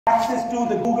access to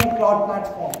the Google Cloud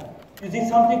platform using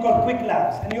something called Quick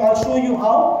Labs. And I'll show you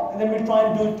how, and then we'll try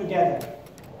and do it together.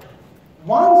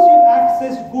 Once you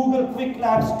access Google Quick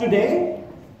Labs today,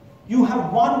 you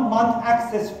have 1 month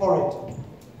access for it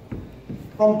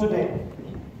from today.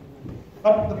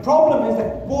 But the problem is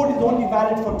that code is only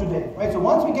valid for today, right? So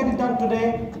once we get it done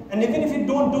today, and even if you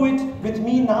don't do it with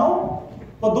me now,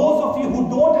 for those of you who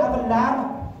don't have a lab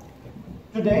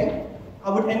today, I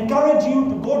would encourage you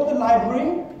to go to the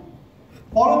library,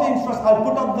 follow the instructions. I'll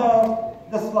put up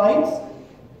the slides.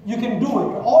 You can do it.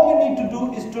 All you need to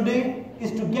do is today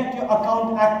is to get your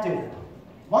account active.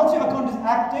 Once your account is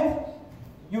active,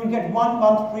 you will get 1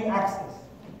 month free access.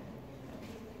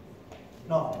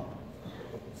 Now,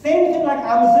 same thing like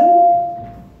Amazon,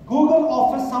 Google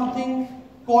offers something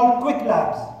called Quick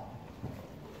Labs.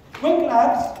 Quick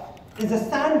Labs is a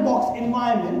sandbox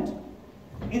environment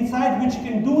inside which you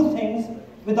can do things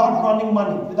without running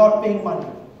money, without paying money.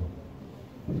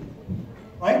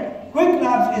 Right? Quick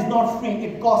Labs is not free,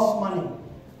 it costs money.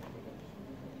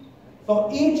 So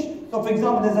for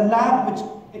example, there's a lab which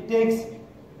it takes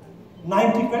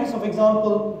 90 credits. So for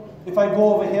example, if I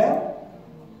go over here,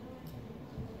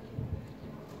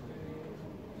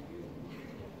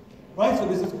 right, so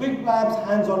this is Quick Labs,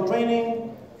 hands-on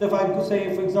training. So if I could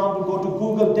say, for example, go to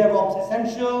Google DevOps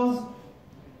Essentials,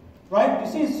 right?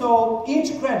 You see, so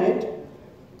each credit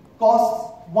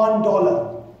costs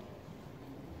 $1.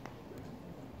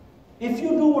 If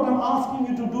you do what I'm asking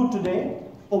you to do today,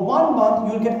 for 1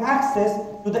 month, you'll get access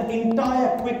to the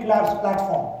entire Quick Labs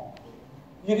platform.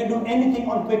 You can do anything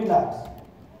on Quick Labs.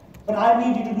 But I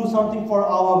need you to do something for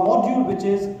our module, which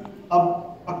is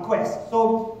a quest.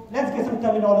 So let's get some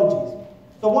terminologies.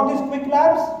 So what is Quick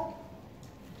Labs?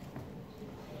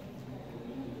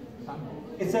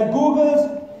 It's a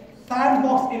Google's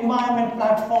sandbox environment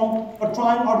platform for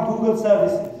trying out Google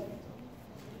services.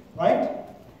 Right?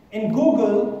 In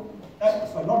Google,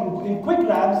 in Quick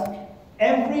Labs,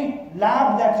 every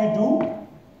lab that you do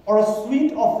or a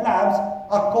suite of labs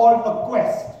are called a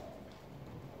quest.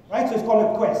 Right? So it's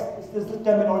called a quest. This is the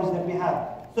terminology that we have.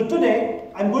 So today,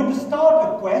 I'm going to start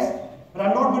a quest, but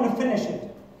I'm not going to finish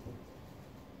it.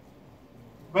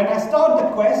 When I start the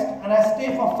quest and I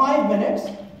stay for 5 minutes,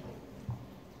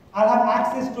 I'll have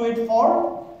access to it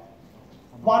for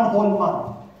 1 whole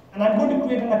month. And I'm going to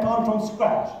create an account from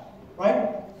scratch. Right?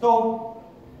 So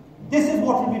this is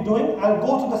what we'll be doing. I'll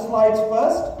go to the slides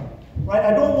first. Right?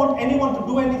 I don't want anyone to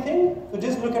do anything, so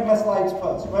just look at my slides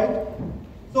first. Right?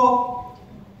 So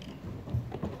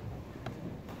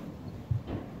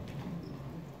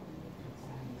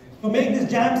to make this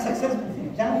jam successful,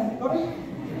 jam, got it?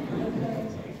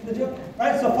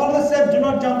 Right, so follow the steps, do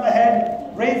not jump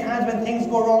ahead, raise hands when things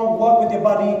go wrong, work with your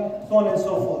buddy, so on and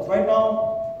so forth. Right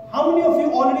now, how many of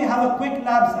you already have a Quick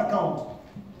Labs account?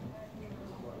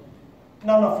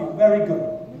 None of you, very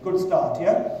good. Good start,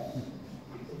 yeah?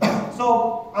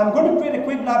 So, I'm going to create a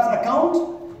Quick Labs account,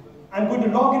 I'm going to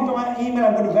log into my email,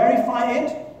 I'm going to verify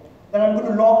it, then I'm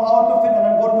going to log out of it and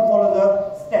I'm going to follow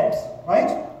the steps, right?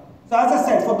 So as I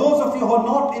said, for those of you who are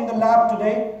not in the lab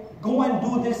today, go and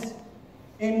do this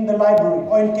in the library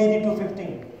or in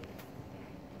KD215.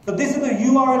 So this is the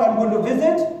URL I'm going to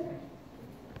visit.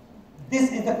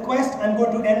 This is the quest I'm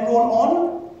going to enroll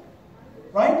on,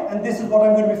 right? And this is what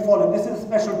I'm going to be following. This is a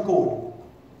special code.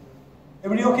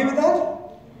 Everybody okay with that?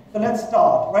 So let's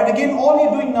start, right? Again, all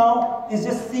you're doing now is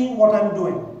just seeing what I'm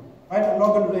doing, right? I'm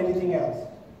not going to do anything else.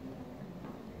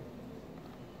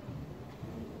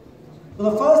 So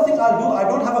the first thing I'll do, I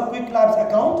don't have a Quick Labs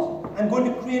account. I'm going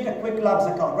to create a Quick Labs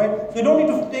account, right? So you don't need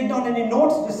to take down any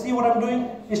notes, just see what I'm doing.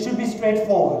 It should be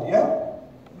straightforward, yeah?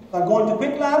 So I'll go into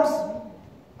Quick Labs,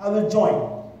 I will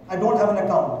join. I don't have an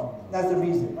account. That's the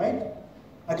reason, right?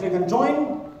 I click on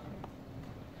join.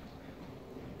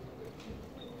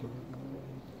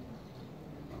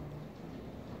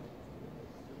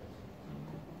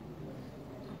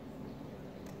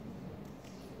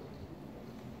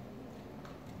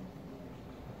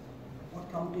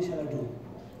 What company shall I do?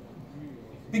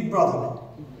 Big Brother now.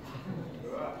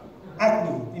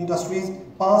 Acme Industries,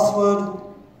 password,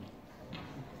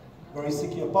 very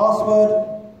secure password.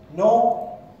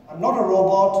 No, I'm not a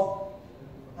robot,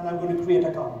 and I'm going to create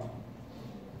an account.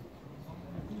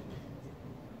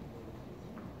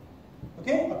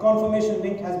 Okay, a confirmation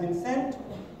link has been sent.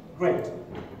 Great.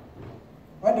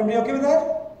 Right, everybody okay with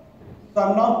that? So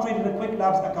I'm now creating a Quick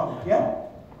Labs account, yeah?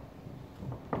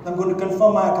 So I'm going to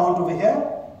confirm my account over here.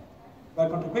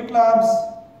 Welcome to Quick Labs.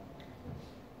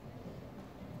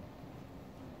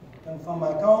 Confirm my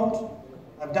account.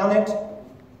 I've done it.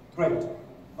 Great.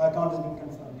 My account has been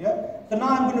confirmed. Yeah. So now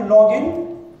I'm going to log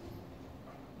in.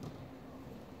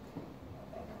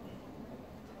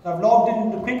 So I've logged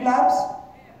into Quick Labs,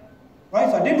 right?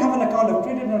 So I didn't have an account, I've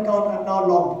created an account, I'm now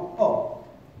logged in. Oh,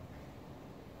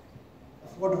 I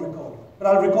forgot to record. But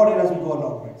I'll record it as we go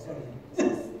along, right? Sorry.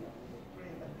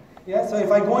 Yeah, so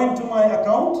if I go into my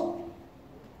account,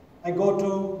 I go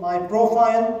to my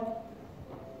profile,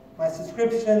 my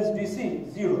subscriptions, do you see?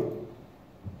 Zero.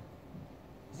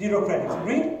 0 credits.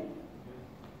 Agreed?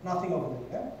 Nothing over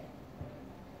there.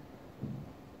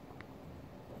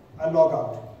 Yeah? I log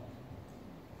out.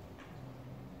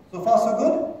 So far so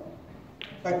good?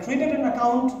 So I created an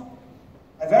account,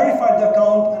 I verified the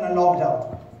account, and I logged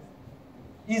out.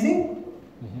 Easy?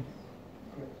 Mm-hmm.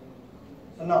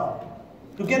 So now,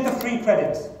 to get the free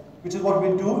credits, which is what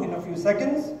we'll do in a few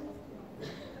seconds. So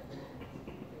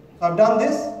I've done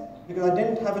this because I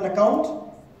didn't have an account.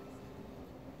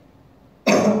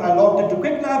 I logged into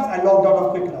Quick Labs, I logged out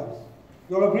of Quick Labs.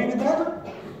 You all agree with that?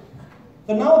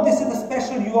 So now this is a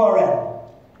special URL.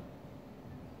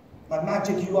 My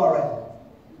magic URL.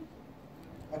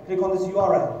 I click on this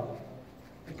URL.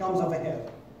 It comes over here.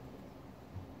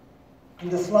 In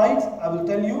the slides, I will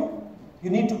tell you, you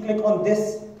need to click on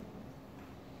this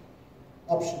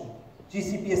option,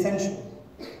 GCP Essentials.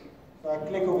 So I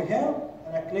click over here,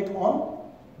 and I click on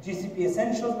GCP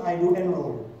Essentials, I do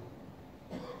enroll.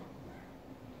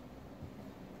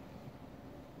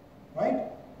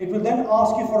 Right? It will then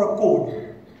ask you for a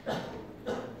code.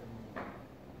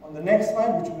 On the next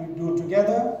slide, which we will do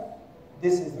together,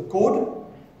 this is the code.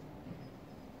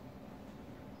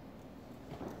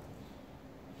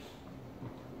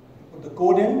 Put the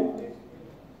code in,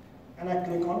 and I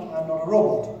click on I'm not a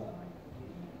robot.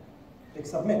 Click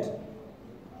submit.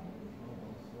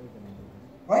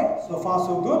 Right? So far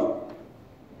so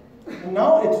good. And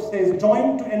now it says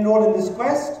join to enroll in this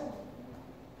quest.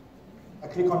 I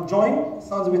click on join.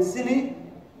 Sounds a bit silly,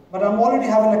 but I already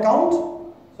have an account,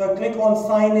 so I click on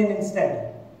sign in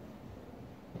instead.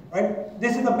 Right?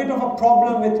 This is a bit of a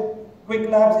problem with Quick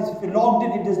Labs. Is if you logged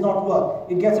in, it does not work.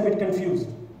 It gets a bit confused,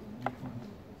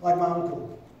 like my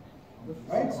uncle.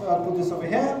 Right? So I'll put this over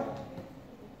here,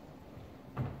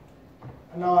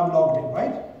 and now I'm logged in.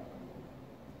 Right?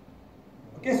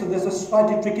 Okay. So there's a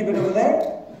slightly tricky bit over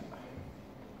there.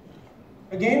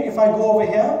 Again, if I go over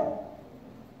here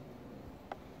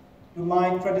to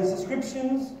my credit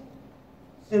subscriptions,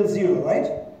 still 0, right?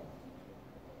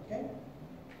 Okay.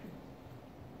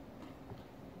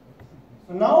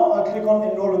 So now I'll click on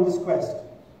enroll in this quest.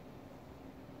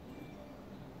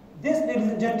 This, ladies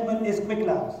and gentlemen, is Quick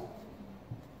Labs.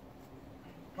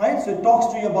 Right? So it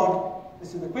talks to you about,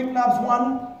 this is the Quick Labs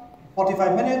one,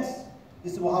 45 minutes.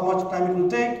 This is how much time it will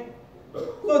take.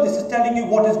 So this is telling you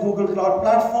what is Google Cloud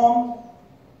Platform.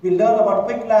 We learn about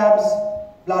Quick Labs,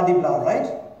 blah de blah,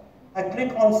 right? I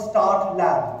click on Start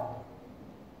Lab.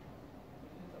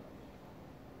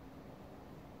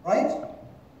 Right?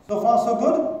 So far so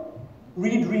good?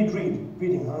 Read, read, read.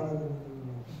 Reading.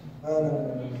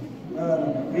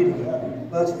 Reading.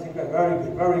 Purchasing. Very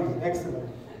good, very good. Excellent.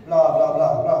 Blah, blah,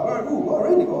 blah, blah. Very good. Oh,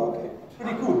 really? Oh, okay.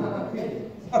 Pretty cool.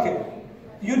 Okay.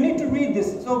 You need to read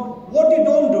this. So what you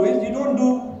don't do is, you don't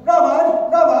do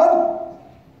Ravad.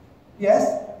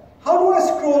 Yes. How do I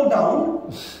scroll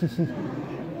down?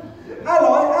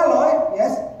 Alloy,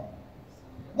 yes.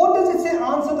 What does it say?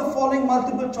 Answer the following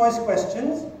multiple choice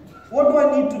questions. What do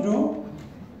I need to do?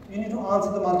 You need to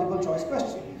answer the multiple choice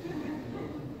question.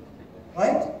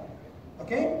 Right?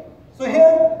 Okay? So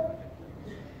here,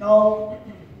 now,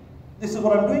 this is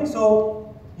what I'm doing.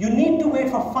 So, you need to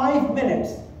wait for 5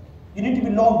 minutes. You need to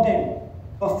be logged in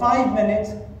for 5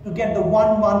 minutes to get the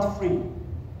 1 month free.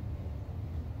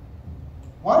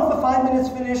 Once the 5 minutes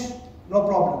finish, no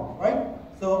problem, right?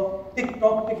 So, tick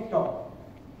tock,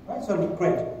 right? So,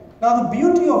 great. Now, the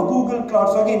beauty of Google Cloud,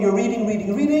 so again, you're reading,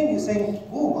 you're saying,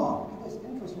 oh, wow, this is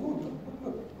interesting,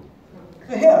 look.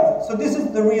 So here, so this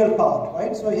is the real part,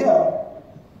 right? So here,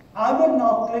 I will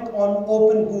now click on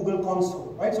Open Google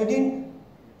Console, right? So again,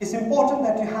 it's important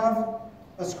that you have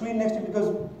a screen next to you, because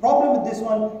the problem with this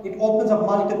one, it opens up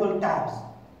multiple tabs,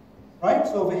 right?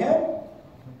 So over here,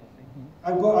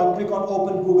 I'll click on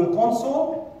Open Google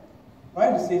Console.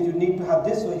 Right, it says you need to have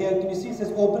this. So here, can you see it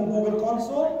says Open Google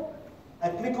Console? I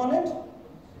click on it,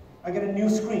 I get a new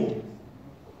screen.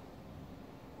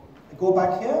 I go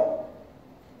back here.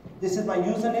 This is my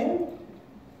username.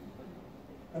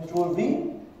 Control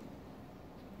V.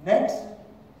 Next.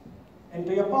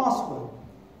 Enter your password.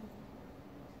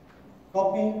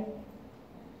 Copy.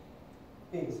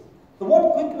 Paste. So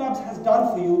what Quick Labs has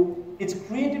done for you, it's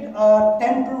created a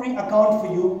temporary account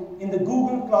for you in the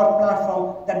Google Cloud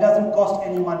Platform that doesn't cost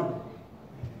any money.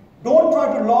 Don't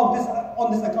try to log this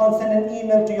on this account, send an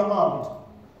email to your aunt.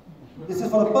 This is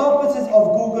for the purposes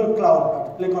of Google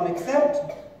Cloud. Click on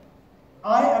accept.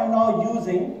 I am now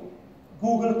using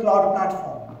Google Cloud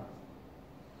Platform.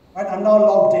 Right? I'm now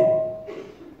logged in,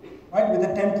 right, with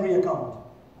a temporary account.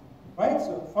 Right?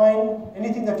 So find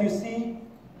anything that you see,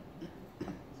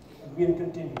 agree and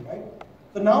continue, right?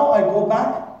 So now I go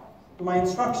back to my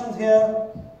instructions here.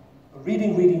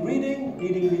 Reading, reading, reading,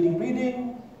 reading, reading,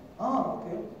 reading. Ah,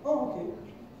 okay. Oh, okay.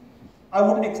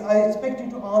 I expect you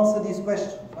to answer these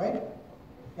questions, right?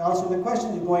 You answer the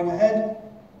questions, you're going ahead.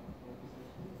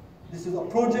 This is a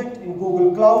project in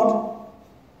Google Cloud.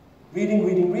 Reading,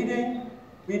 reading, reading,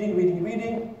 reading, reading,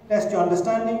 reading. Test your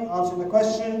understanding, answer the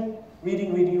question.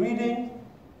 Reading, reading, reading,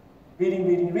 reading,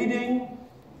 reading, reading.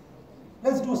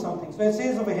 Let's do something. So it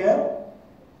says over here,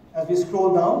 as we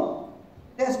scroll down,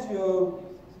 test your,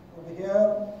 over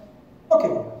here.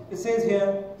 Okay, it says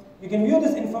here, you can view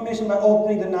this information by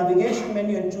opening the navigation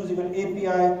menu and choosing an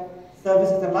API,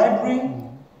 services and library.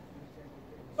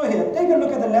 So here, take a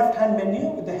look at the left-hand menu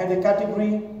with the header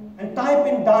category and type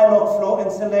in Dialogflow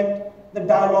and select the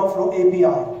Dialogflow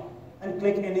API and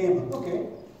click enable. Okay,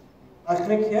 I'll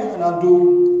click here and I'll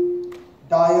do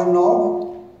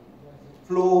Dialogflow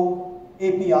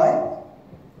API.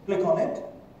 Click on it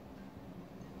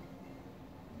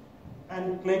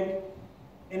and click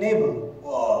enable.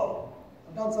 Whoa,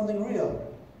 I've done something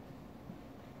real.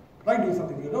 Try doing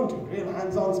something real, don't you? Real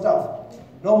hands-on stuff.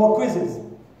 No more quizzes.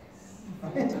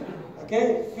 Right?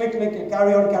 Okay, click, click,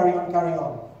 carry on, carry on, carry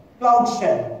on. Cloud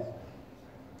Shell.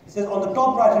 It says on the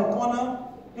top right-hand corner,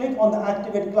 click on the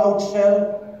Activate Cloud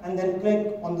Shell and then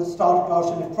click on the Start Cloud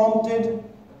Shell if prompted.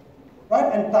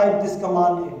 Right, and type this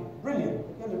command in. Brilliant.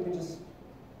 Okay, let me just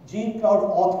G Cloud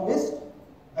Auth List.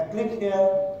 I click here.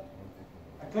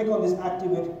 I click on this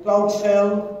Activate Cloud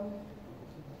Shell.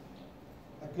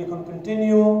 I click on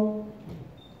Continue.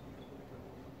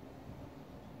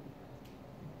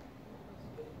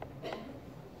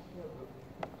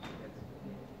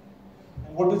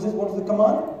 What is this? What is the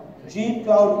command? G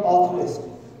Cloud Auth List.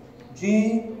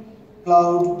 G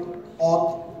Cloud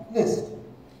Auth List.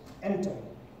 Enter.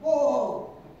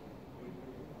 Whoa!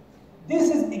 This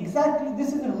is a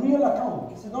real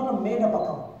account. This is not a made up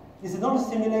account. This is not a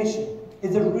simulation.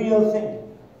 It's a real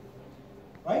thing.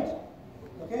 Right?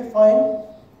 Okay, fine.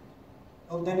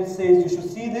 Oh, then it says you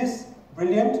should see this.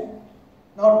 Brilliant.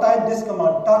 Now type this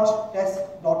command, touch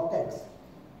test.txt.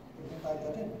 You can type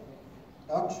that in.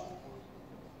 Touch.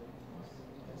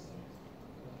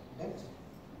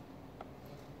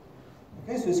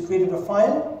 Okay, so it's created a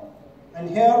file, and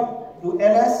here do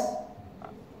ls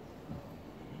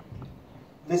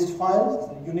list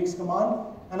files, it's a Unix command,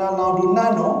 and I'll now do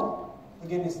nano.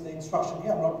 Again, it's the instruction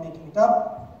here, I'm not making it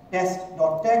up.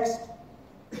 Test.txt.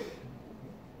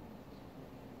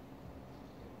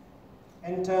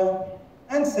 Enter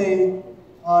and say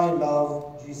I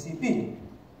love GCP.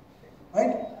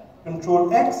 Right?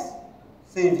 Control X,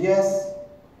 save yes.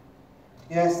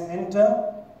 Yes,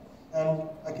 enter, and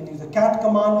I can use the cat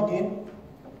command again.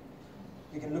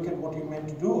 You can look at what you meant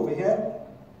to do over here,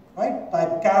 right?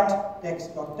 Type cat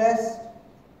text.test.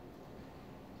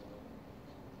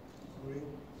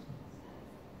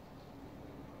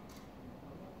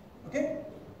 Okay,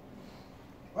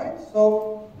 right?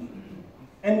 So,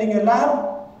 ending your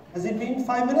lab. Has it been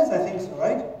 5 minutes? I think so,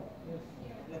 right?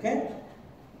 Okay,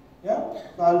 yeah.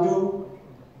 So I'll do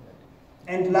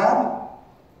end lab.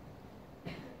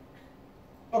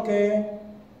 Okay.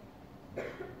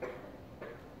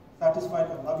 Satisfied,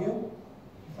 I love you.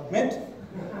 Submit.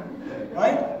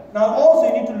 Right? Now also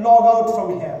you need to log out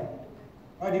from here.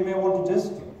 Right? You may want to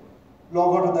just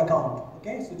log out of the account.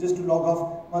 Okay? So just to log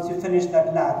off once you finish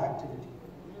that lab activity.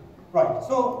 Right.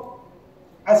 So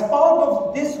as part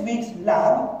of this week's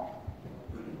lab,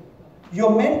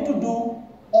 you're meant to do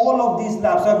all of these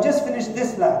labs. So I've just finished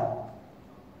this lab.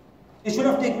 It should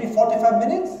have taken me 45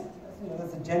 minutes.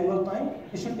 That's the general time.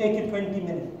 It should take you 20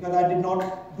 minutes because I did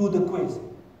not do the quiz.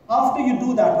 After you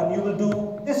do that one, you will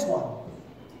do this one.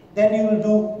 Then you will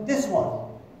do this one.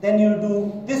 Then you'll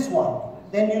do this one.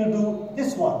 Then you'll do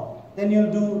this one. Then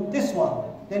you'll do this one.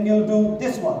 Then you'll do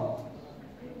this one.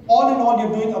 All in all,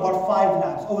 you're doing about 5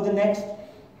 labs. Over the next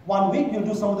 1 week, you'll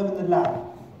do some of them in the lab.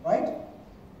 Right?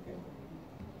 Okay.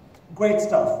 Great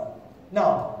stuff.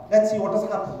 Now, let's see what has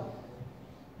happened.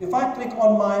 If I click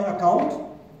on my account,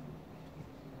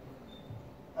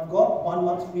 I've got 1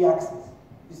 month free access.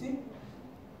 You see?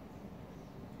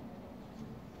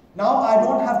 Now I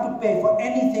don't have to pay for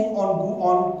anything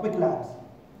on Quick Labs.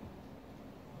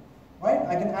 Right?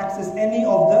 I can access any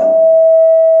of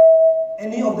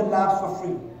the labs for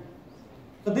free.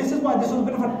 So this is why this was a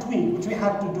bit of a tweak which we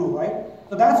had to do, right?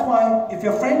 So that's why if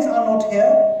your friends are not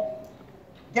here,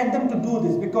 Get them to do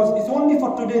this, because it's only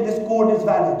for today this code is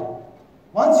valid.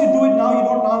 Once you do it now, you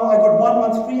don't now, I got 1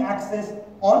 month's free access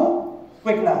on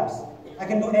Quick Labs. I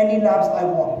can do any labs I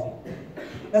want.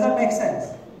 Does that make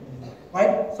sense?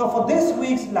 Right? So for this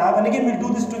week's lab, and again we'll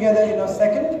do this together in a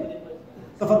second.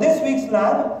 So for this week's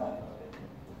lab,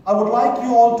 I would like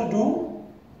you all to do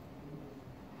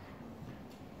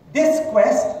this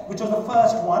quest, which was the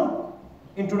first one,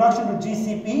 Introduction to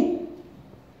GCP.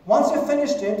 Once you've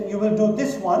finished it, you will do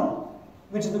this one,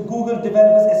 which is the Google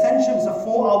Developers Essentials. It's a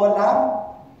 4-hour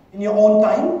lab in your own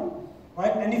time,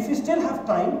 right? And if you still have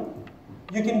time,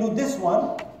 you can do this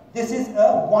one. This is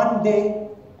a 1 day.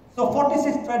 So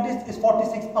 46 credits is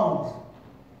 46 pounds.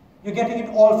 You're getting it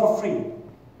all for free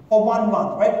for 1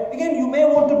 month, right? Again, you may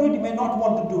want to do it, you may not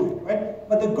want to do it, right?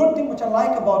 But the good thing which I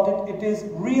like about it, it is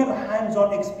real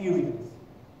hands-on experience.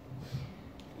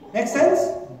 Make sense?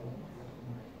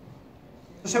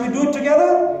 So shall we do it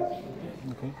together?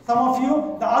 Okay. Some of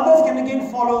you, the others can again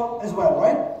follow as well,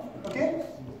 right? Okay?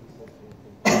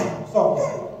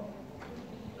 So,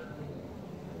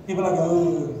 people are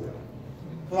going, ugh.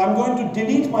 So I'm going to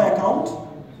delete my account.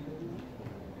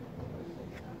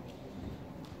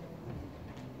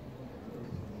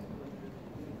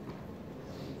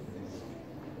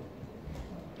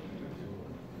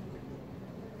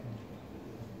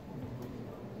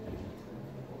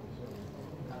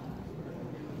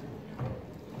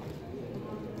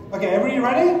 Okay, everybody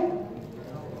ready?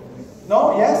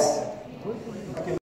 No? Yes?